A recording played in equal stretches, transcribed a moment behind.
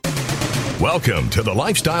Welcome to the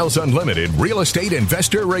Lifestyles Unlimited Real Estate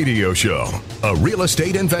Investor Radio Show, a real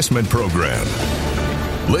estate investment program.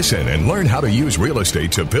 Listen and learn how to use real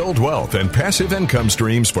estate to build wealth and passive income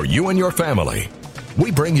streams for you and your family. We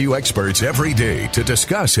bring you experts every day to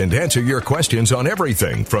discuss and answer your questions on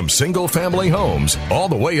everything from single-family homes all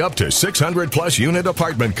the way up to 600-plus unit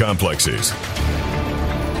apartment complexes.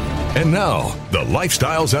 And now, the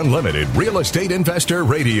Lifestyles Unlimited Real Estate Investor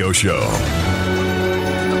Radio Show.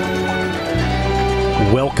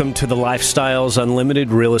 Welcome to the Lifestyles Unlimited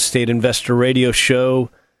Real Estate Investor Radio Show.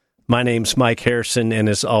 My name's Mike Harrison, and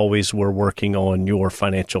as always, we're working on your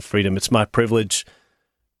financial freedom. It's my privilege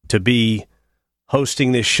to be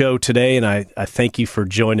hosting this show today, and I thank you for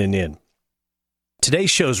joining in.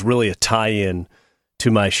 Today's show is really a tie-in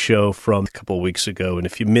to my show from a couple of weeks ago, and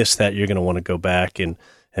if you missed that, you're going to want to go back and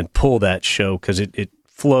pull that show because it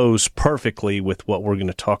flows perfectly with what we're going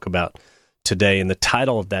to talk about today. And the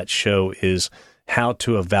title of that show is How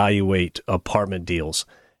to Evaluate Apartment Deals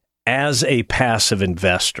as a Passive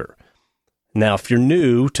Investor. Now, if you're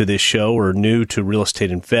new to this show or new to real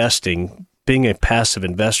estate investing, being a passive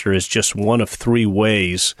investor is just one of three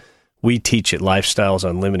ways we teach at Lifestyles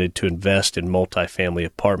Unlimited to invest in multifamily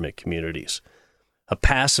apartment communities. A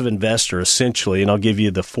passive investor, essentially, and I'll give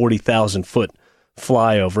you the 40,000-foot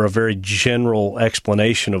flyover, a very general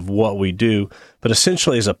explanation of what we do, but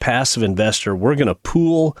essentially as a passive investor, we're going to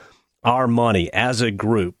pool our money as a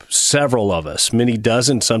group, several of us, many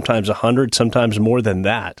dozen, sometimes 100, sometimes more than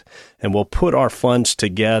that. And we'll put our funds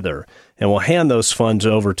together and we'll hand those funds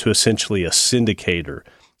over to essentially a syndicator,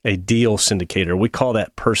 a deal syndicator. We call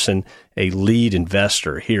that person a lead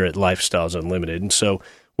investor here at Lifestyles Unlimited. And so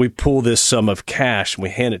we pull this sum of cash and we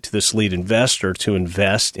hand it to this lead investor to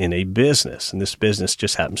invest in a business. And this business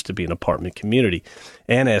just happens to be an apartment community.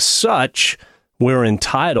 And as such, we're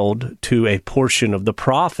entitled to a portion of the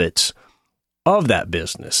profits of that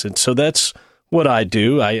business. And so that's what I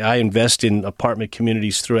do. I invest in apartment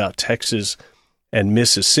communities throughout Texas and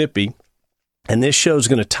Mississippi. And this show is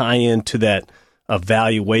going to tie into that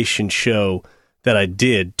evaluation show that I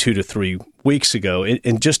did 2 to 3 weeks ago.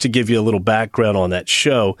 And just to give you a little background on that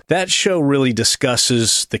show really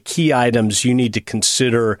discusses the key items you need to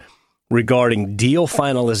consider regarding deal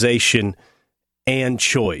finalization and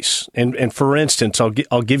choice. And for instance, I'll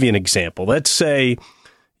give you an example. Let's say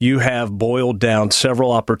you have boiled down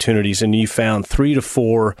several opportunities and you found 3 to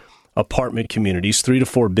 4 apartment communities, 3 to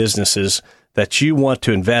 4 businesses that you want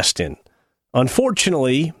to invest in.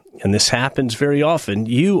 Unfortunately, and this happens very often,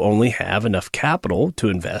 you only have enough capital to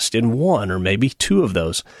invest in 1 or maybe 2 of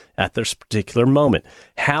those at this particular moment.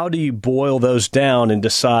 How do you boil those down and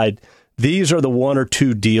decide these are the 1 or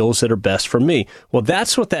 2 deals that are best for me? Well,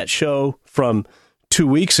 that's what that show from 2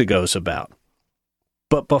 weeks ago is about.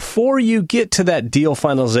 But before you get to that deal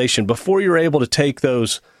finalization, before you're able to take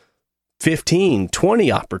those 15,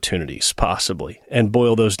 20 opportunities possibly and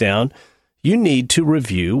boil those down, you need to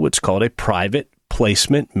review what's called a private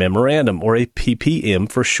placement memorandum, or a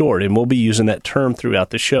PPM for short. And we'll be using that term throughout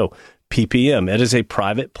the show. PPM, it is a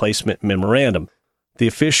private placement memorandum. The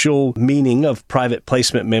official meaning of private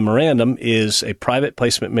placement memorandum is a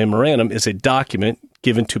document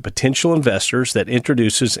given to potential investors that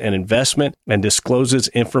introduces an investment and discloses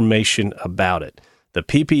information about it. The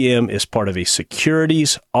PPM is part of a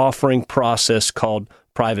securities offering process called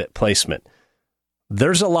private placement.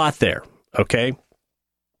 There's a lot there, okay?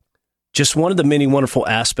 Just one of the many wonderful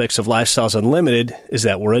aspects of Lifestyles Unlimited is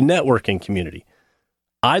that we're a networking community.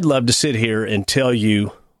 I'd love to sit here and tell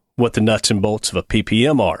you what the nuts and bolts of a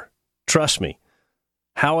PPM are. Trust me.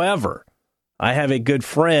 However, I have a good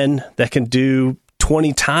friend that can do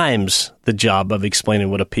 20 times the job of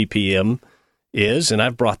explaining what a PPM is, and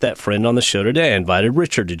I've brought that friend on the show today. I invited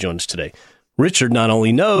Richard to join us today. Richard not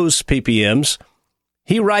only knows PPMs,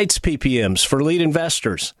 he writes PPMs for lead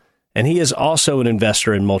investors, and he is also an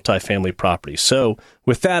investor in multifamily properties. So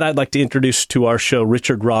with that, I'd like to introduce to our show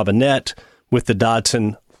Richard Robinette with the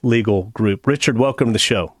Dodson Legal Group. Richard, welcome to the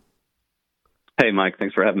show. Hey, Mike.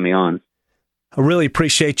 Thanks for having me on. I really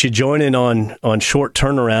appreciate you joining on short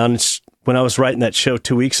turnaround. When I was writing that show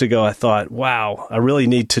 2 weeks ago, I thought, wow, I really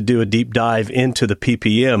need to do a deep dive into the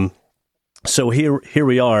PPM. So here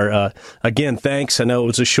we are. Again, thanks. I know it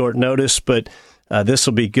was a short notice, but this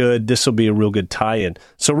will be good. This will be a real good tie-in.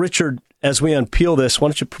 So, Richard, as we unpeel this, why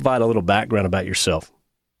don't you provide a little background about yourself?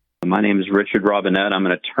 My name is Richard Robinette. I'm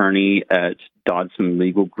an attorney at Dodson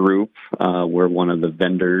Legal Group. We're one of the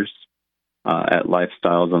vendors at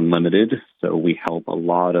Lifestyles Unlimited. So we help a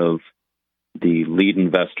lot of the lead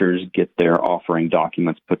investors get their offering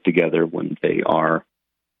documents put together when they are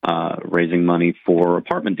raising money for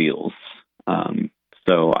apartment deals.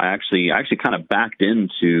 So I actually kind of backed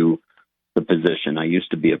into the position. I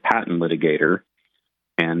used to be a patent litigator,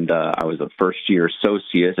 and I was a first-year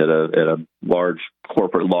associate at a large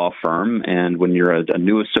corporate law firm. And when you're a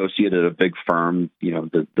new associate at a big firm,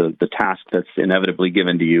 the task that's inevitably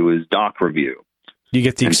given to you is doc review. You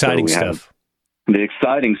get the exciting stuff. The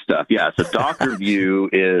exciting stuff, yeah. So doc review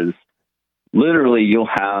is literally you'll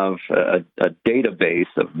have a database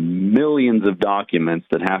of millions of documents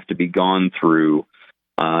that have to be gone through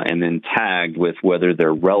and then tagged with whether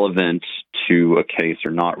they're relevant to a case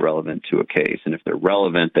or not relevant to a case. And if they're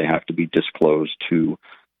relevant, they have to be disclosed to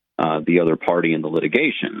the other party in the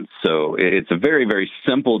litigation. So it's a very, very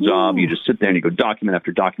simple job. You just sit there and you go document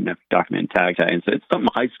after document after document and tag. And so it's something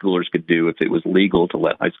high schoolers could do if it was legal to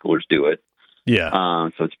let high schoolers do it. Yeah.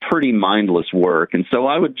 So it's pretty mindless work. And so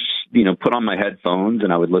I would just, put on my headphones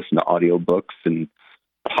and I would listen to audiobooks and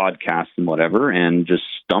podcasts and whatever, and just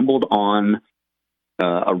stumbled on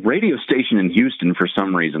a radio station in Houston for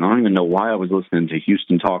some reason. I don't even know why I was listening to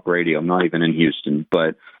Houston Talk Radio. I'm not even in Houston,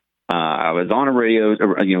 but I was on a radio,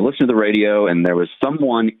 listening to the radio, and there was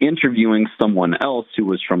someone interviewing someone else who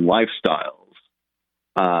was from Lifestyles.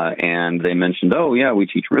 And they mentioned, oh, yeah, we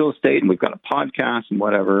teach real estate and we've got a podcast and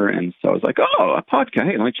whatever. And so I was like, oh, a podcast.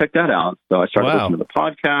 Hey, let me check that out. So I started listening to the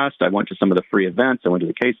podcast. I went to some of the free events. I went to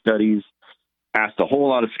the case studies, asked a whole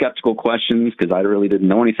lot of skeptical questions because I really didn't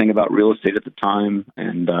know anything about real estate at the time.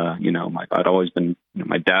 And, I'd always been,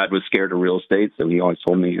 my dad was scared of real estate. So he always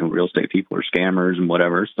told me, real estate people are scammers and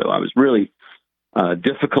whatever. So I was really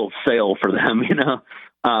difficult sale for them,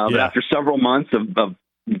 But after several months of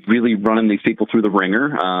really running these people through the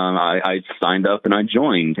ringer, I signed up and I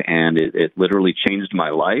joined, and it literally changed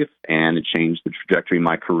my life, and it changed the trajectory of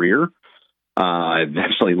my career. I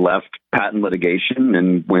eventually left patent litigation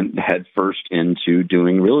and went headfirst into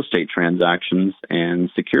doing real estate transactions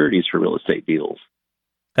and securities for real estate deals.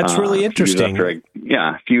 That's really interesting. A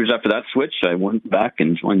few years after that switch, I went back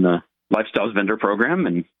and joined the Lifestyles Vendor Program,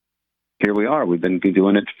 and here we are. We've been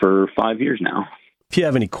doing it for 5 years now. If you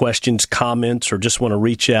have any questions, comments, or just want to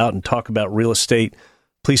reach out and talk about real estate,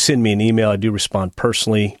 please send me an email. I do respond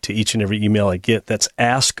personally to each and every email I get. That's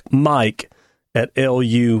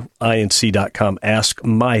askmike@luinc.com.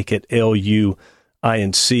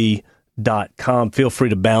 askmike@luinc.com. Feel free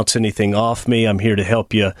to bounce anything off me. I'm here to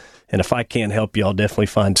help you. And if I can't help you, I'll definitely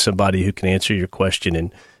find somebody who can answer your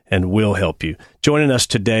question and will help you. Joining us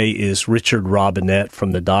today is Richard Robinette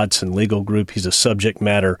from the Dodson Legal Group. He's a subject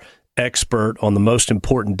matter expert on the most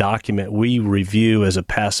important document we review as a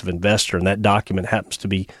passive investor, and that document happens to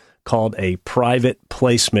be called a private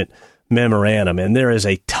placement memorandum. And there is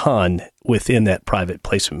a ton within that private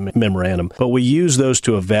placement memorandum, but we use those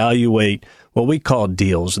to evaluate what we call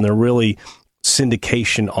deals, and they're really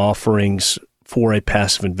syndication offerings for a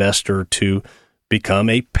passive investor to become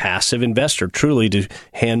a passive investor, truly to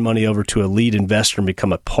hand money over to a lead investor and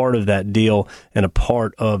become a part of that deal and a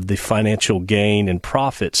part of the financial gain and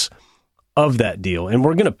profits of that deal. And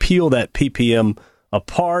we're going to peel that PPM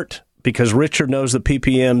apart because Richard knows the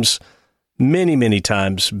PPMs many, many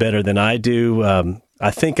times better than I do.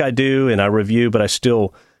 I think I do, and I review, but I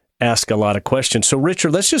still ask a lot of questions. So,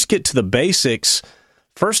 Richard, let's just get to the basics.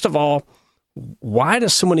 First of all, why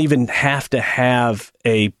does someone even have to have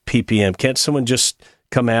a PPM? Can't someone just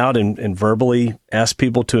come out and verbally ask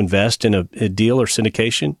people to invest in a deal or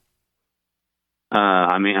syndication?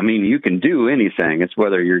 I mean, you can do anything. It's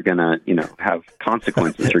whether you're going to, have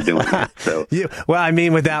consequences for doing it. So,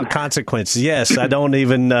 without consequences. Yes, I don't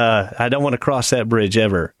want to cross that bridge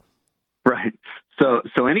ever. Right. So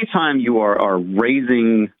anytime you are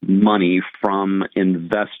raising money from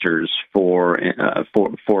investors for a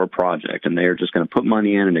project, and they are just going to put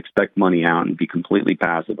money in and expect money out and be completely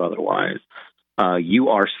passive otherwise, you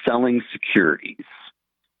are selling securities.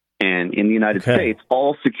 And in the United States,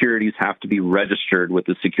 all securities have to be registered with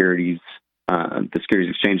the Securities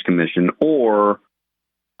Exchange Commission, or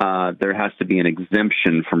there has to be an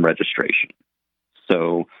exemption from registration.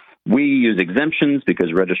 So we use exemptions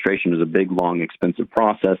because registration is a big, long, expensive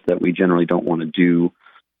process that we generally don't want to do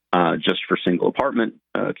just for single apartment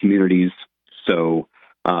communities. So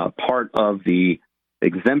part of the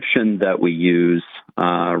exemption that we use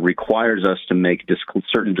requires us to make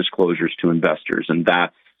certain disclosures to investors, and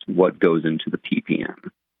that's what goes into the PPM.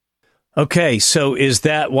 Okay, so is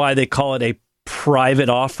that why they call it a private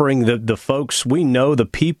offering? The folks, we know the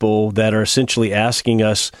people that are essentially asking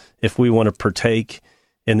us if we want to partake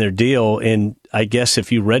in their deal, and I guess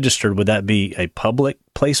if you registered, would that be a public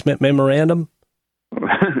placement memorandum?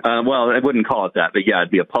 Well, I wouldn't call it that, but yeah,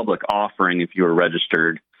 it'd be a public offering if you were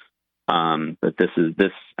registered. But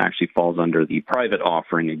this actually falls under the private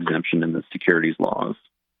offering exemption in the securities laws.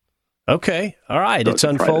 Okay. All right. So it's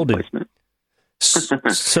unfolded.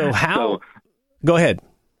 So go ahead.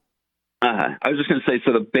 I was just going to say,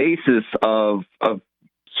 so the basis of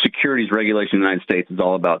securities regulation in the United States is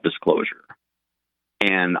all about disclosure.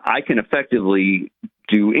 And I can effectively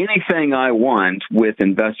do anything I want with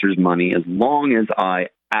investors' money as long as I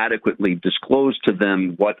adequately disclose to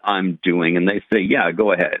them what I'm doing. And they say, yeah,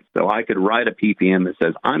 go ahead. So I could write a PPM that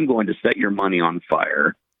says, I'm going to set your money on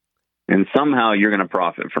fire, and somehow you're going to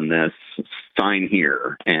profit from this. Sign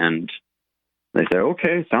here. And they say,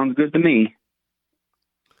 okay, sounds good to me.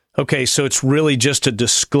 Okay, so it's really just a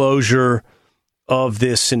disclosure of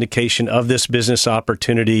this syndication, of this business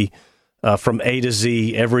opportunity from A to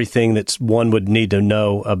Z, everything that one would need to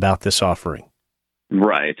know about this offering.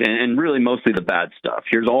 Right, and really mostly the bad stuff.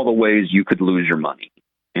 Here's all the ways you could lose your money,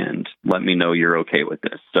 and let me know you're okay with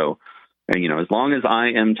this. So, as long as I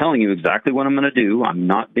am telling you exactly what I'm going to do, I'm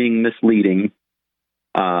not being misleading.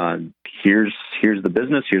 Here's the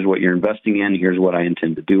business. Here's what you're investing in. Here's what I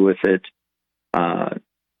intend to do with it.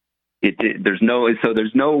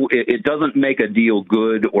 It doesn't make a deal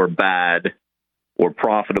good or bad or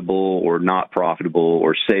profitable or not profitable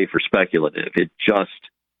or safe or speculative. It just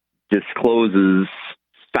discloses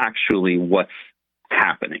factually what's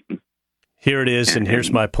happening. Here it is, and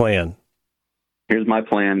here's my plan. Here's my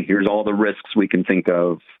plan. Here's all the risks we can think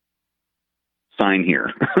of. Sign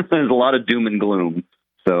here. There's a lot of doom and gloom.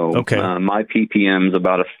 So okay. My PPMs,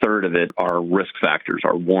 about a third of it are risk factors,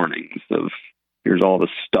 are warnings of here's all the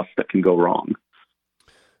stuff that can go wrong.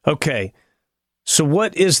 Okay. So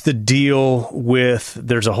what is the deal with,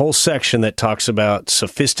 there's a whole section that talks about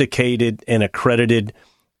sophisticated and accredited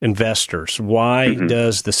investors. Why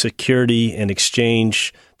does the Security and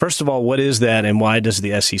Exchange, first of all, what is that, and why does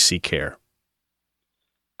the SEC care?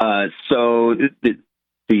 So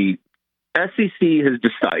the SEC has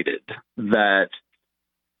decided that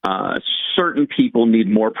certain people need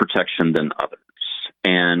more protection than others.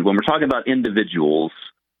 And when we're talking about individuals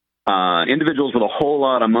with a whole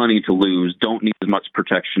lot of money to lose don't need as much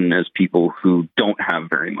protection as people who don't have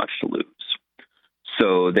very much to lose.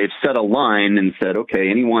 So they've set a line and said, okay,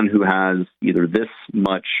 anyone who has either this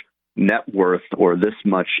much net worth or this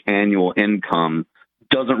much annual income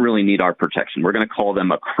doesn't really need our protection. We're going to call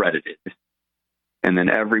them accredited. And then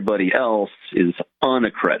everybody else is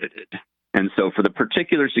unaccredited. And so for the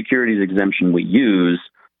particular securities exemption we use,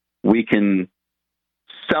 we can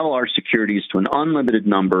sell our securities to an unlimited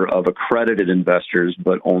number of accredited investors,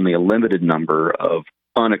 but only a limited number of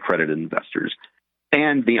unaccredited investors.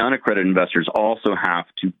 And the unaccredited investors also have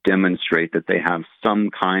to demonstrate that they have some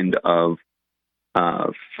kind of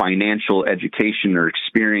financial education or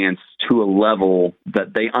experience to a level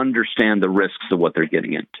that they understand the risks of what they're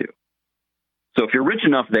getting into. So if you're rich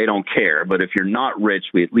enough, they don't care. But if you're not rich,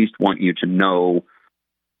 we at least want you to know,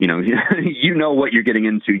 you know what you're getting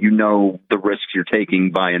into. You know the risks you're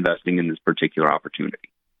taking by investing in this particular opportunity.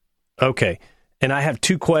 Okay. And I have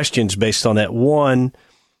two questions based on that. One,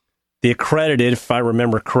 the accredited, if I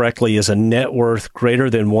remember correctly, is a net worth greater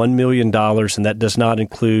than $1 million, and that does not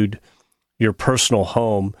include your personal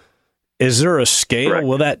home. Is there a scale? Correct.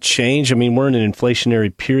 Will that change? I mean, we're in an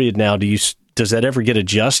inflationary period now. Does that ever get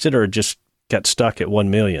adjusted, or just got stuck at 1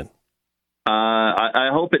 million? I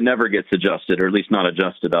hope it never gets adjusted, or at least not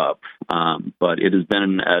adjusted up. But it has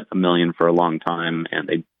been at $1 million for a long time, and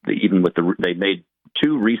they made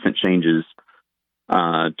two recent changes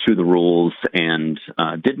to the rules and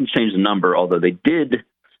didn't change the number, although they did.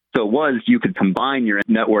 So it was, you could combine your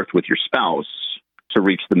net worth with your spouse to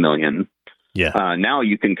reach the $1 million. Yeah. Now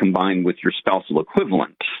you can combine with your spousal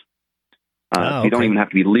equivalent. Okay. You don't even have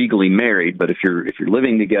to be legally married, but if you're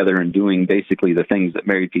living together and doing basically the things that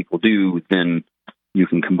married people do, then you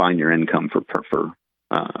can combine your income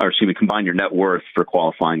combine your net worth for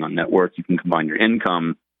qualifying on net worth. You can combine your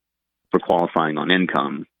income for qualifying on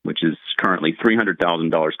income, which is currently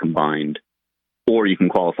 $300,000 combined, or you can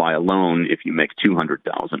qualify alone if you make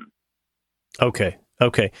 $200,000.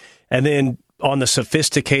 Okay. And then on the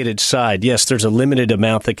sophisticated side, yes, there's a limited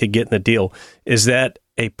amount that could get in the deal. Is that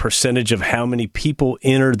a percentage of how many people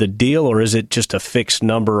enter the deal, or is it just a fixed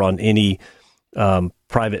number on any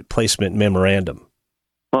private placement memorandum?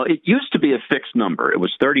 Well, it used to be a fixed number. It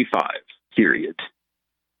was 35, period.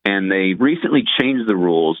 And they recently changed the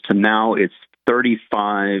rules to now it's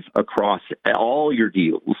 35 across all your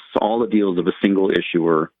deals, all the deals of a single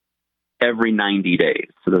issuer, every 90 days.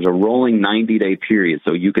 So there's a rolling 90-day period.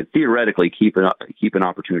 So you could theoretically keep an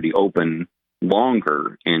opportunity open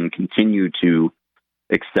longer and continue to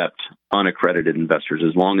accept unaccredited investors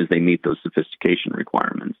as long as they meet those sophistication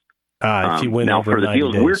requirements. If you win now, over for the 90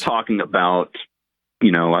 deals days. we're talking about,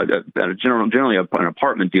 generally an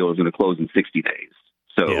apartment deal is going to close in 60 days.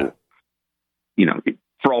 So,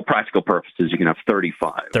 for all practical purposes, you can have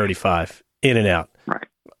 35. 35, in and out. Right.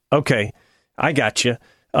 Okay, I got you.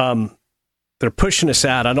 They're pushing us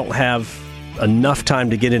out. I don't have enough time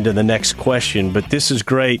to get into the next question, but this is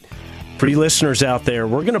great. For you listeners out there,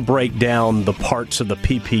 we're going to break down the parts of the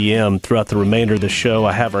PPM throughout the remainder of the show.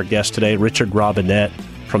 I have our guest today, Richard Robinette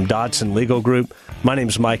from Dodson Legal Group. My name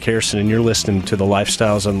is Mike Harrison, and you're listening to the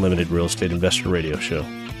Lifestyles Unlimited Real Estate Investor Radio Show.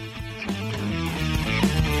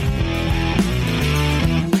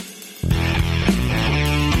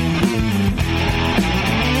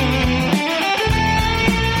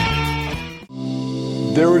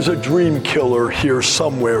 There is a dream killer here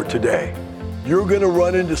somewhere today. You're going to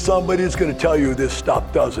run into somebody that's going to tell you this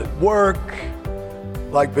stuff doesn't work.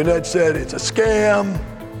 Like Vinette said, it's a scam.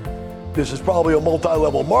 This is probably a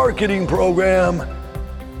multi-level marketing program.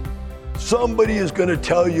 Somebody is going to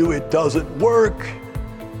tell you it doesn't work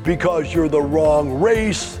because you're the wrong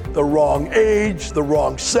race, the wrong age, the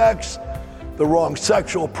wrong sex, the wrong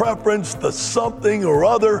sexual preference, the something or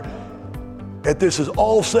other. That this is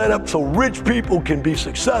all set up so rich people can be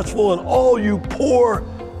successful and all you poor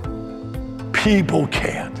people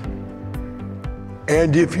can't.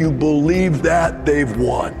 And if you believe that, they've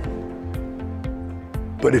won.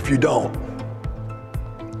 But if you don't,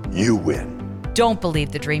 you win. Don't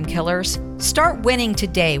believe the dream killers. Start winning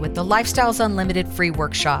today with the Lifestyles Unlimited free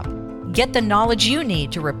workshop. Get the knowledge you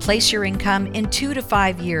need to replace your income in 2 to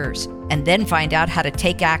 5 years, and then find out how to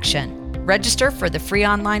take action. Register for the free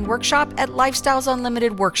online workshop at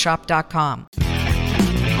lifestylesunlimitedworkshop.com.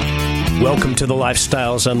 Welcome to the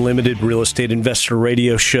Lifestyles Unlimited Real Estate Investor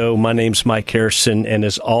Radio Show. My name's Mike Harrison, and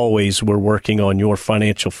as always, we're working on your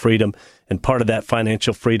financial freedom. And part of that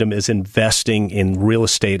financial freedom is investing in real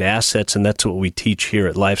estate assets, and that's what we teach here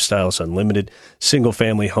at Lifestyles Unlimited,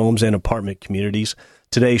 single-family homes and apartment communities.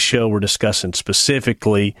 Today's show, we're discussing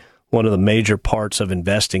specifically one of the major parts of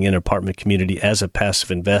investing in an apartment community as a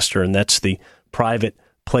passive investor, and that's the private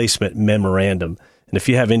placement memorandum. And if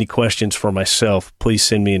you have any questions for myself, please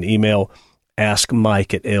send me an email,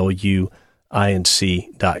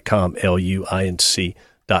 askmike@luinc.com,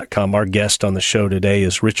 luinc.com. Our guest on the show today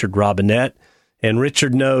is Richard Robinette, and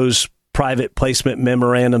Richard knows private placement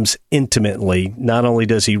memorandums intimately. Not only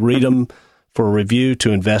does he read them for a review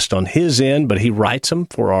to invest on his end, but he writes them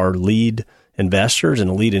for our lead investors, and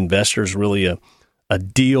a lead investor is really a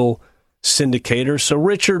deal syndicator. So,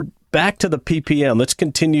 Richard, back to the PPM. Let's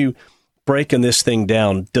continue breaking this thing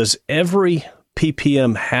down. Does every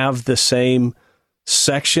PPM have the same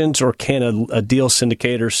sections, or can a deal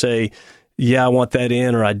syndicator say, yeah, I want that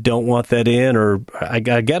in, or I don't want that in, or I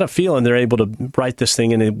got a feeling they're able to write this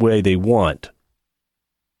thing in the way they want?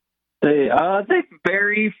 They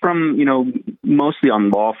vary from, mostly on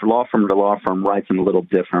law firm to law firm writes them a little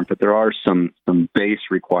different, but there are some base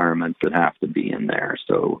requirements that have to be in there.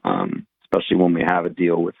 So, especially when we have a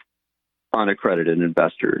deal with unaccredited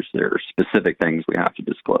investors, there are specific things we have to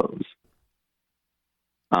disclose.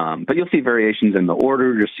 But you'll see variations in the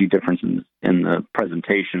order, you'll see differences in the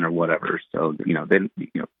presentation or whatever. So, they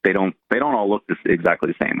don't all look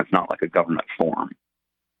exactly the same. It's not like a government form.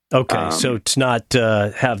 Okay, so it's not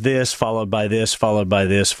have this followed by this, followed by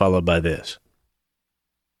this, followed by this.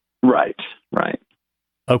 Right.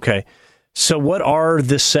 Okay, so what are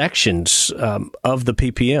the sections of the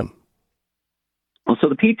PPM? Well, so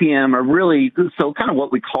the PPM are really, kind of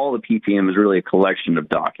what we call the PPM is really a collection of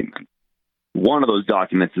documents. One of those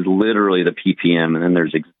documents is literally the PPM, and then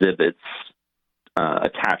there's exhibits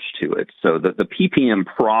attached to it. So the PPM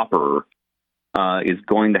proper is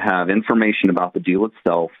going to have information about the deal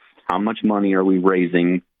itself. How much money are we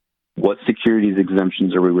raising? What securities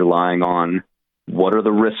exemptions are we relying on? What are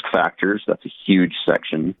the risk factors? That's a huge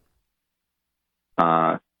section.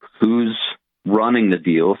 Who's running the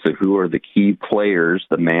deal? So who are the key players,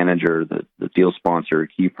 the manager, the deal sponsor,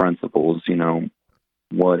 key principals,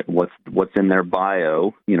 what's in their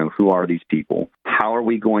bio? Who are these people? How are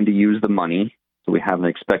we going to use the money? So we have an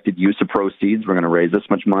expected use of proceeds. We're going to raise this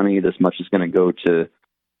much money. This much is going to go to,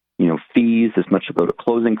 fees. This much will go to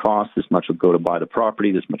closing costs. This much will go to buy the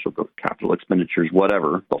property. This much will go to capital expenditures,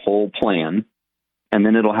 whatever, the whole plan. And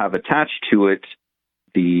then it'll have attached to it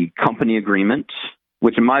the company agreement,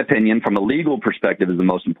 which in my opinion, from a legal perspective, is the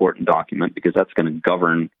most important document because that's going to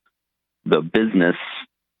govern the business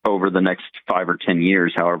over the next 5 or 10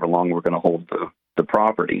 years, however long we're going to hold the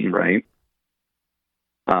property, right?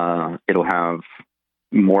 It'll have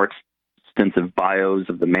more extensive bios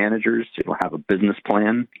of the managers. It'll have a business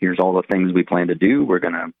plan. Here's all the things we plan to do. We're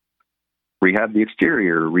going to rehab the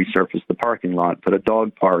exterior, resurface the parking lot, put a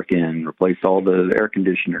dog park in, replace all the air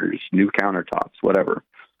conditioners, new countertops, whatever.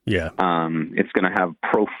 Yeah. It's going to have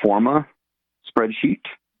pro forma spreadsheet,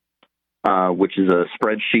 which is a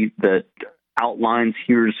spreadsheet that outlines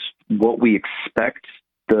here's what we expect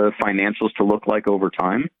the financials to look like over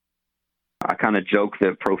time. I kind of joke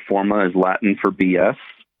that pro forma is Latin for BS.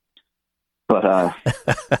 But,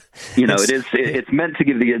 it's meant to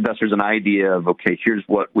give the investors an idea of, okay, here's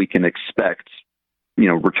what we can expect,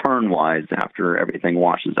 return-wise after everything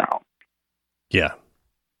washes out. Yeah.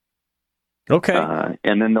 Okay.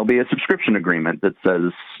 And then there'll be a subscription agreement that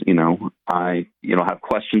says, I have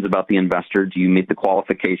questions about the investor. Do you meet the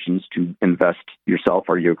qualifications to invest yourself?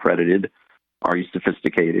 Are you accredited? Are you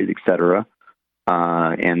sophisticated, et cetera?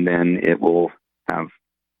 And then it will have,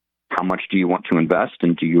 how much do you want to invest,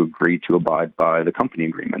 and do you agree to abide by the company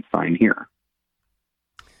agreement signed here?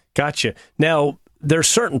 Gotcha. Now, there's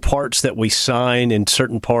certain parts that we sign and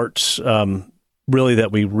certain parts really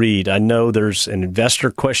that we read. I know there's an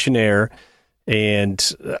investor questionnaire,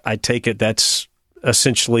 and I take it that's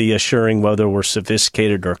essentially assuring whether we're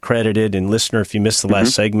sophisticated or accredited. And listener, if you missed the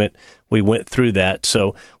last segment, we went through that.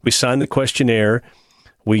 So we signed the questionnaire.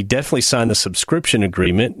 We definitely signed the subscription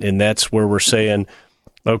agreement, and that's where we're saying,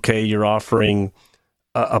 okay, you're offering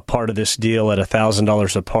a part of this deal at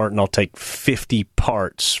 $1,000 a part, and I'll take 50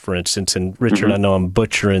 parts, for instance. And Richard, I know I'm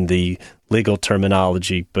butchering the legal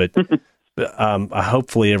terminology, but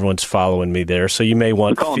hopefully everyone's following me there. So you may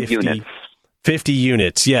want 50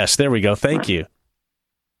 units. Yes, there we go. Thank you.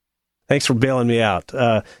 Thanks for bailing me out.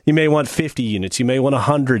 You may want 50 units. You may want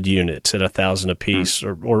 100 units at $1,000 a piece,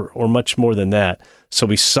 or much more than that. So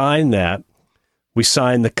we sign that. We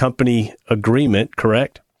sign the company agreement,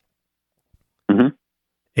 correct? Mm-hmm.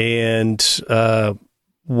 And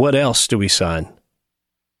what else do we sign?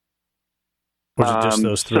 Or is it just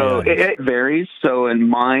those three So items? it varies. So in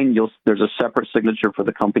mine, there's a separate signature for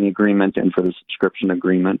the company agreement and for the subscription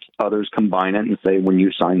agreement. Others combine it and say, when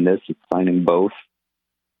you sign this, it's signing both.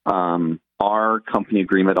 Our company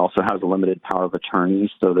agreement also has a limited power of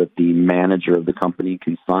attorney so that the manager of the company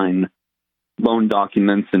can sign loan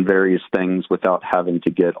documents and various things without having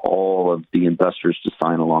to get all of the investors to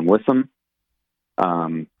sign along with them.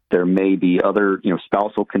 There may be other,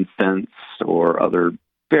 spousal consents or other,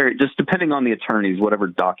 just depending on the attorneys, whatever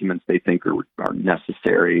documents they think are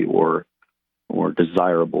necessary or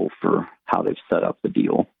desirable for how they've set up the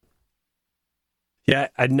deal. Yeah,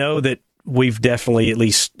 I know that we've definitely, at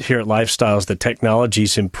least here at Lifestyles, the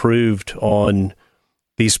technology's improved on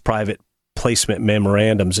these private placement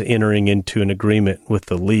memorandums entering into an agreement with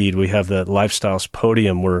the lead. We have the Lifestyles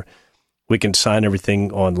Podium where we can sign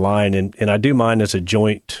everything online. And I do mine as a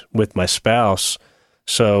joint with my spouse.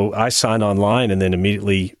 So I sign online, and then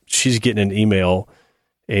immediately she's getting an email,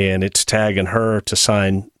 and it's tagging her to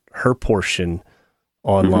sign her portion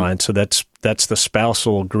online. So that's the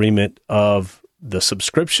spousal agreement of the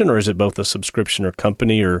subscription, or is it both a subscription or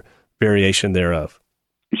company or variation thereof?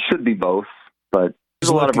 It should be both, but there's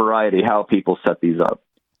a lot of variety how people set these up.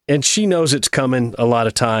 And she knows it's coming a lot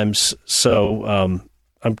of times, so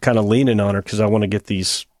I'm kind of leaning on her because I want to get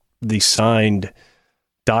these signed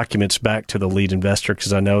documents back to the lead investor,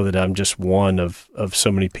 because I know that I'm just one of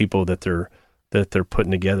so many people that they're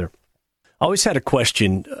putting together. I always had a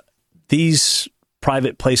question. These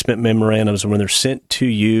private placement memorandums, when they're sent to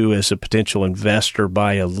you as a potential investor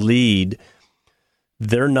by a lead,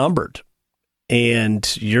 they're numbered. And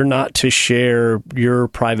you're not to share your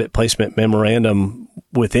private placement memorandum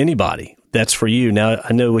with anybody. That's for you. Now,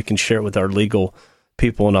 I know we can share it with our legal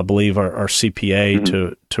people, and I believe our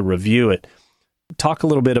CPA to review it. Talk a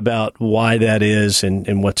little bit about why that is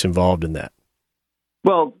and what's involved in that.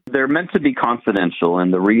 Well, they're meant to be confidential,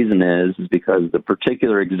 and the reason is because the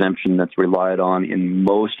particular exemption that's relied on in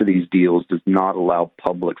most of these deals does not allow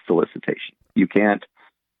public solicitation. You can't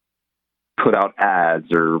put out ads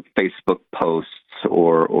or Facebook posts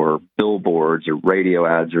or billboards or radio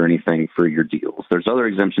ads or anything for your deals. There's other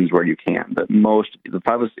exemptions where you can, but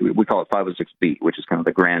we call it 506B, which is kind of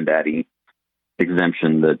the granddaddy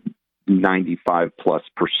exemption that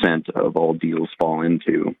 95+% of all deals fall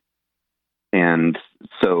into. And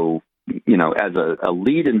so, as a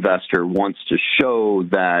lead investor wants to show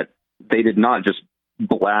that they did not just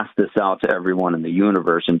blast this out to everyone in the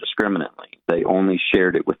universe indiscriminately. They only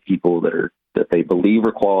shared it with people that they believe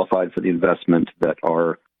are qualified for the investment, that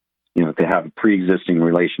are, they have a pre-existing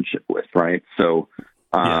relationship with, right? So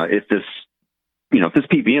if this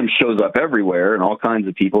PPM shows up everywhere and all kinds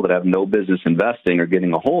of people that have no business investing are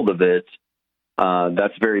getting a hold of it,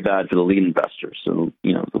 that's very bad for the lead investor. So,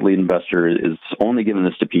 the lead investor is only giving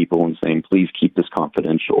this to people and saying, please keep this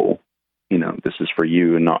confidential. this is for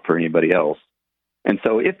you and not for anybody else. And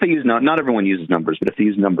so if they use, not everyone uses numbers, but if they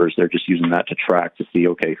use numbers, they're just using that to track to see,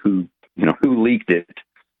 okay, who leaked it,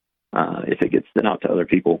 if it gets sent out to other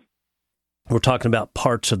people. We're talking about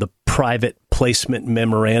parts of the private placement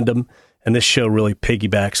memorandum, and this show really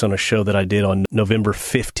piggybacks on a show that I did on November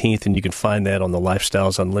 15th, and you can find that on the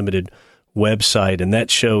Lifestyles Unlimited website. And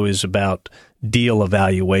that show is about deal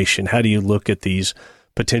evaluation. How do you look at these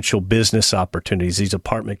potential business opportunities, these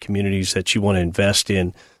apartment communities that you want to invest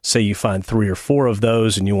in? Say you find 3 or 4 of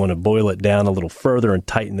those and you want to boil it down a little further and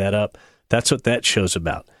tighten that up. That's what that show's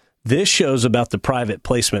about. This show's about the private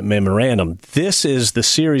placement memorandum. This is the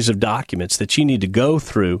series of documents that you need to go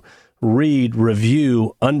through, read,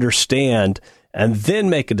 review, understand, and then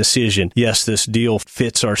make a decision. Yes, this deal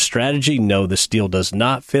fits our strategy. No, this deal does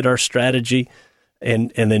not fit our strategy.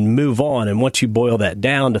 And then move on. And once you boil that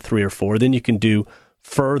down to 3 or 4, then you can do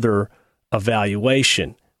further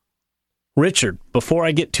evaluation. Richard, before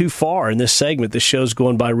I get too far in this segment, this show's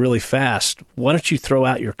going by really fast. Why don't you throw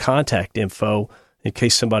out your contact info in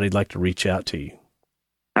case somebody'd like to reach out to you?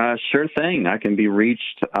 Sure thing. I can be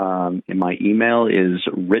reached. And my email is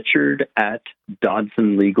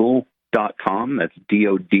richard@dodsonlegal.com. That's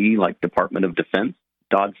DOD, like Department of Defense,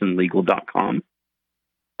 dodsonlegal.com.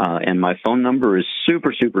 And my phone number is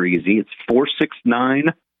super, super easy. It's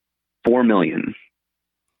 469-4million.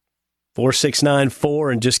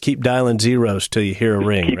 4694, and just keep dialing zeros till you hear a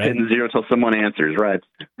ring, keep right? Hitting zero till someone answers, right?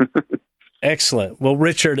 Excellent. Well,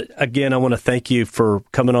 Richard, again, I want to thank you for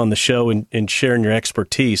coming on the show and sharing your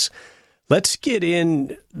expertise. Let's get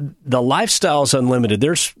in the Lifestyles Unlimited.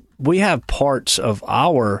 We have parts of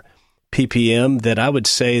our PPM that I would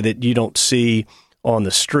say that you don't see on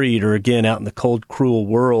the street or, again, out in the cold, cruel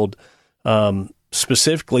world.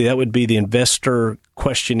 Specifically, that would be the investor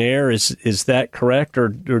questionnaire. Is that correct? Or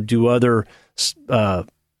do other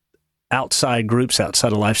outside groups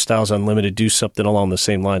outside of Lifestyles Unlimited do something along the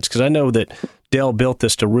same lines? Because I know that Dell built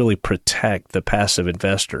this to really protect the passive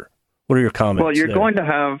investor. What are your comments? Well, you're going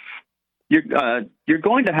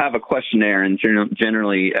to have a questionnaire in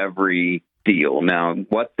generally every deal. Now,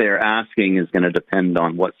 what they're asking is going to depend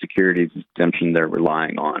on what securities exemption they're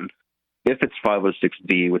relying on. If it's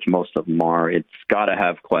 506B, which most of them are, it's got to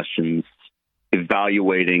have questions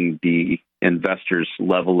evaluating the investor's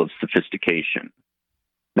level of sophistication.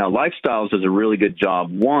 Now, Lifestyles does a really good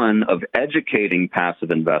job, one, of educating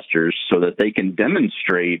passive investors so that they can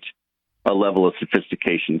demonstrate a level of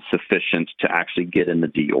sophistication sufficient to actually get in the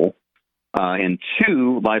deal. And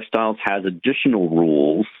 2, Lifestyles has additional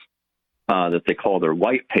rules that they call their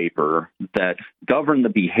white paper that govern the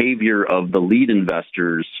behavior of the lead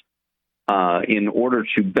investors in order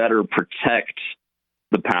to better protect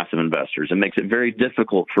the passive investors. It makes it very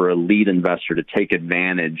difficult for a lead investor to take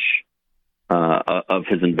advantage of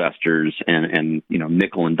his investors and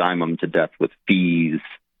nickel and dime them to death with fees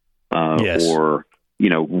or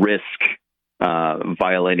risk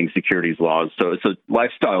violating securities laws. So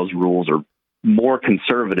Lifestyles rules are more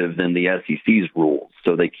conservative than the SEC's rules.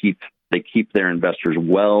 So they keep their investors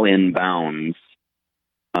well in bounds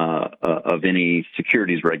of any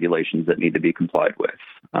securities regulations that need to be complied with.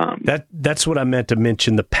 That's what I meant to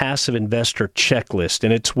mention, the passive investor checklist.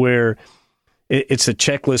 And it's where it's a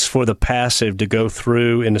checklist for the passive to go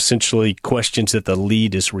through and essentially questions that the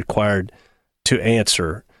lead is required to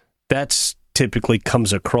answer. That's typically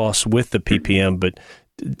comes across with the PPM, but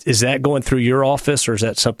is that going through your office or is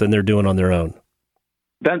that something they're doing on their own?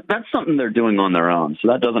 That's something they're doing on their own. So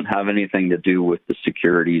that doesn't have anything to do with the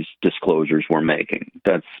securities disclosures we're making.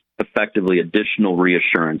 That's effectively additional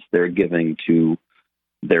reassurance they're giving to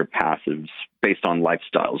their passives based on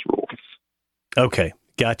Lifestyles rules. Okay,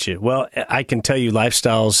 gotcha. Well, I can tell you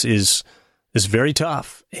Lifestyles is very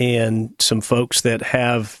tough, and some folks that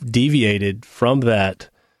have deviated from that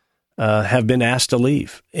have been asked to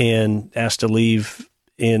leave in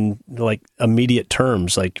like immediate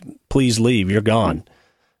terms, like, please leave, you're gone.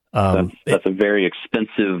 That's a very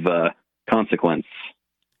expensive consequence.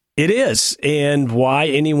 It is. And why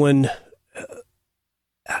anyone,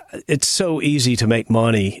 it's so easy to make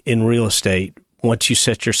money in real estate once you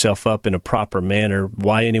set yourself up in a proper manner.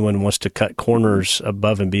 Why anyone wants to cut corners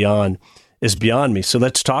above and beyond is beyond me. So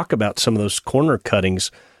let's talk about some of those corner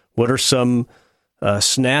cuttings. What are some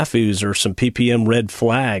snafus or some PPM red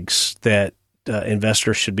flags that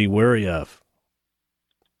investors should be wary of?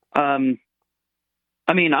 I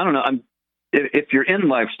don't know. If you're in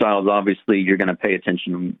Lifestyles, obviously you're going to pay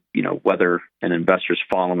attention, whether an investor's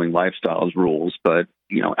following Lifestyles rules. But,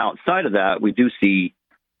 outside of that, we do see,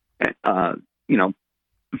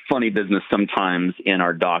 funny business sometimes in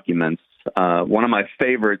our documents. One of my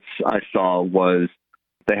favorites I saw was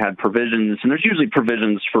they had provisions, and there's usually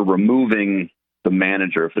provisions for removing the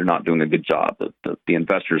manager if they're not doing a good job. The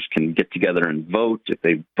investors can get together and vote. If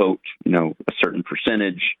they vote, a certain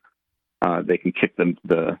percentage, they can kick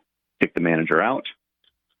the manager out.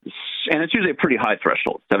 And it's usually a pretty high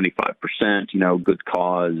threshold, 75%, good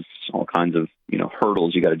cause, all kinds of,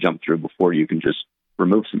 hurdles you got to jump through before you can just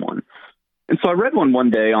remove someone. And so I read one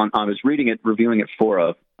day I was reading it, reviewing it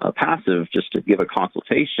for a passive just to give a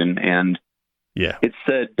consultation. And it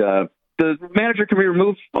said the manager can be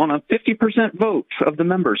removed on a 50% vote of the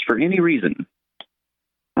members for any reason.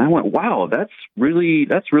 And I went, wow, that's really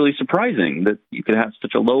surprising that you could have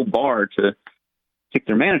such a low bar to kick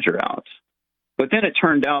their manager out. But then it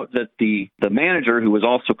turned out that the manager, who was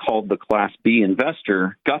also called the Class B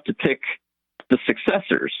investor, got to pick the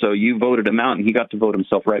successors. So you voted him out, and he got to vote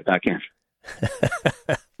himself right back in.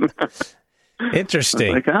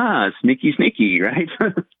 Interesting. Like, sneaky, right?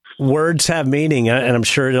 Words have meaning, and I'm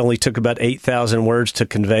sure it only took about 8,000 words to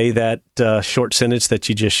convey that short sentence that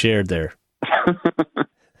you just shared there.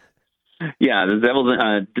 Yeah, the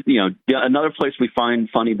devil's, another place we find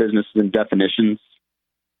funny business is in definitions.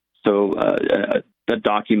 So the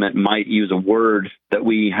document might use a word that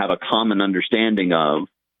we have a common understanding of,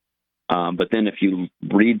 but then if you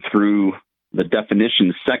read through the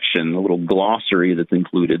definition section, the little glossary that's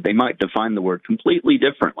included, they might define the word completely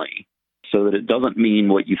differently so that it doesn't mean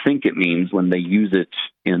what you think it means when they use it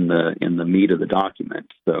in the meat of the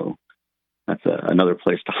document. So that's another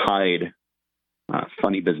place to hide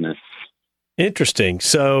funny business. Interesting.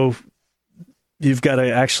 So you've got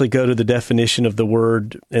to actually go to the definition of the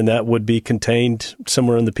word, and that would be contained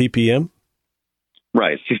somewhere in the PPM?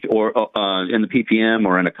 Right, or in the PPM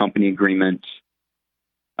or in a company agreement.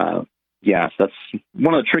 Yes, that's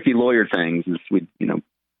one of the tricky lawyer things is we,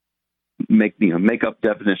 make up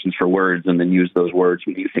definitions for words and then use those words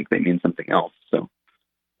when you think they mean something else. So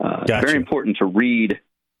Gotcha. It's very important to read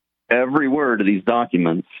every word of these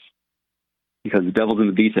documents because the devil's in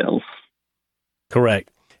the details.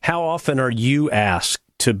 Correct. How often are you asked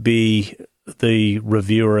to be the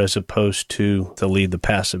reviewer as opposed to the lead, the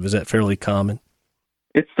passive? Is that fairly common?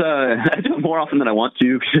 It's I do it more often than I want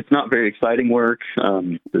to because it's not very exciting work.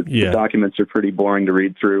 The documents are pretty boring to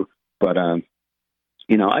read through, but I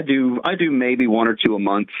do maybe one or two a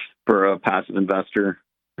month for a passive investor,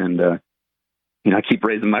 and I keep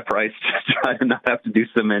raising my price to try to not have to do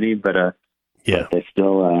so many, but they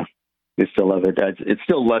still love it. It's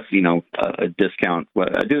still less, a discount.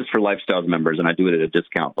 I do this for Lifestyles members, and I do it at a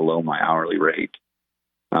discount below my hourly rate.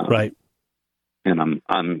 Right. And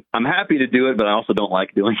I'm happy to do it, but I also don't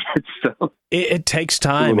like doing it. So it takes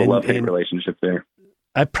time. A love-hate relationship there.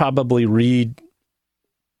 I probably read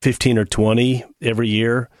 15 or 20 every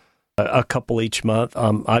year, a couple each month.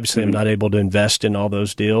 Obviously, I'm not able to invest in all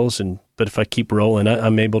those deals, but if I keep rolling,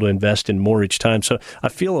 I'm able to invest in more each time. So I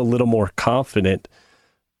feel a little more confident.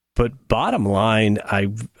 But bottom line,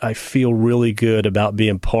 I feel really good about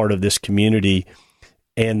being part of this community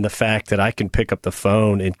and the fact that I can pick up the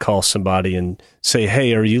phone and call somebody and say,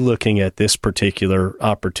 hey, are you looking at this particular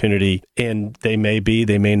opportunity? And they may be,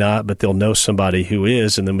 they may not, but they'll know somebody who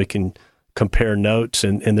is, and then we can compare notes.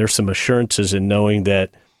 And there's some assurances in knowing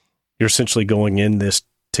that you're essentially going in this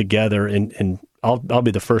together. And I'll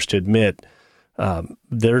be the first to admit,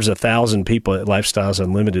 there's 1,000 people at Lifestyles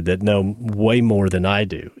Unlimited that know way more than I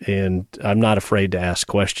do. And I'm not afraid to ask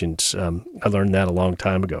questions. I learned that a long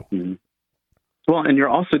time ago. Mm-hmm. Well, and you're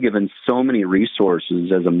also given so many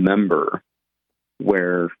resources as a member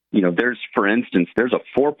where, there's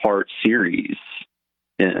a 4-part series,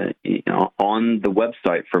 on the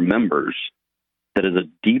website for members that is a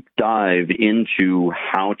deep dive into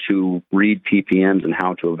how to read PPMs and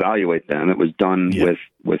how to evaluate them. It was done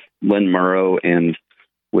with Lynn Murrow and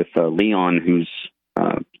with Leon, who's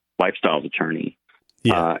Lifestyles attorney.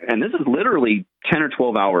 Yeah. And this is literally 10 or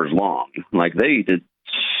 12 hours long. Like they did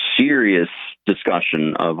serious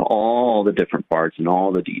discussion of all the different parts and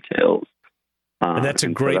all the details. And that's a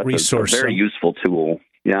great resource. A very useful tool.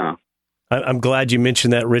 Yeah. I'm glad you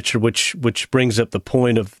mentioned that, Richard, which brings up the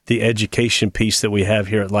point of the education piece that we have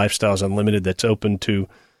here at Lifestyles Unlimited that's open to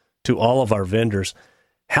all of our vendors.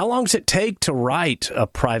 How long does it take to write a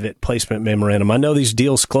private placement memorandum? I know these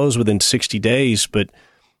deals close within 60 days, but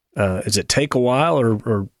does it take a while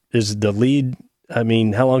or is the lead,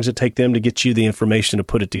 how long does it take them to get you the information to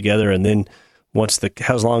put it together? And then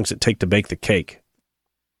how long does it take to bake the cake?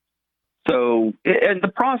 So, and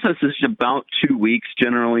the process is about 2 weeks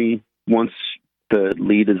generally once the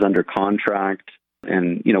lead is under contract.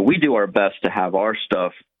 And, we do our best to have our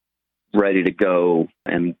stuff ready to go,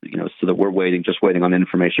 and so that we're just waiting on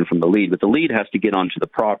information from the lead. But the lead has to get onto the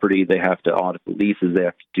property. They have to audit the leases. They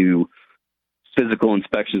have to do physical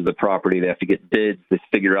inspections of the property. They have to get bids. They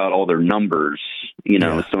figure out all their numbers.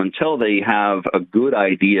 So until they have a good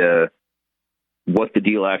idea what the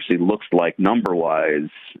deal actually looks like number-wise,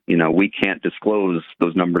 we can't disclose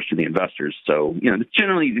those numbers to the investors. So, it's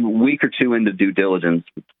generally a week or two into due diligence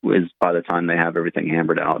is by the time they have everything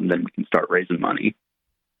hammered out, and then we can start raising money.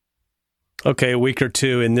 Okay, a week or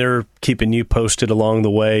two, and they're keeping you posted along the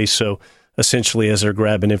way. So essentially, as they're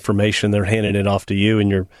grabbing information, they're handing it off to you, and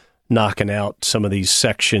you're knocking out some of these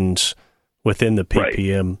sections within the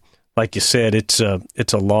PPM. Right. Like you said, it's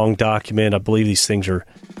a long document. I believe these things are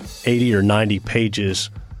 80 or 90 pages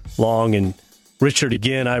long. And Richard,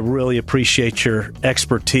 again, I really appreciate your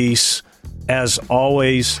expertise. As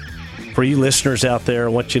always, for you listeners out there, I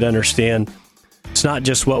want you to understand it's not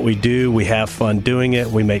just what we do. We have fun doing it.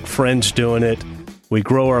 We make friends doing it. We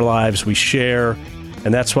grow our lives. We share.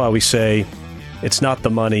 And that's why we say it's not the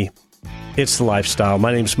money, it's the lifestyle.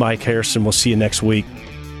 My name's Mike Harrison. We'll see you next week.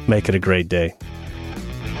 Make it a great day.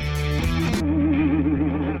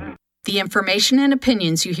 The information and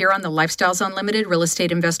opinions you hear on the Lifestyles Unlimited Real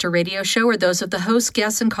Estate Investor Radio Show are those of the hosts,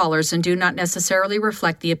 guests, and callers and do not necessarily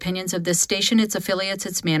reflect the opinions of this station, its affiliates,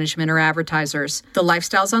 its management, or advertisers. The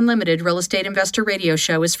Lifestyles Unlimited Real Estate Investor Radio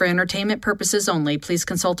Show is for entertainment purposes only. Please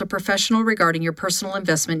consult a professional regarding your personal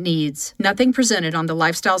investment needs. Nothing presented on the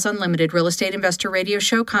Lifestyles Unlimited Real Estate Investor Radio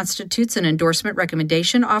Show constitutes an endorsement,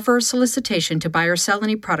 recommendation, offer, or solicitation to buy or sell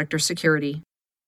any product or security.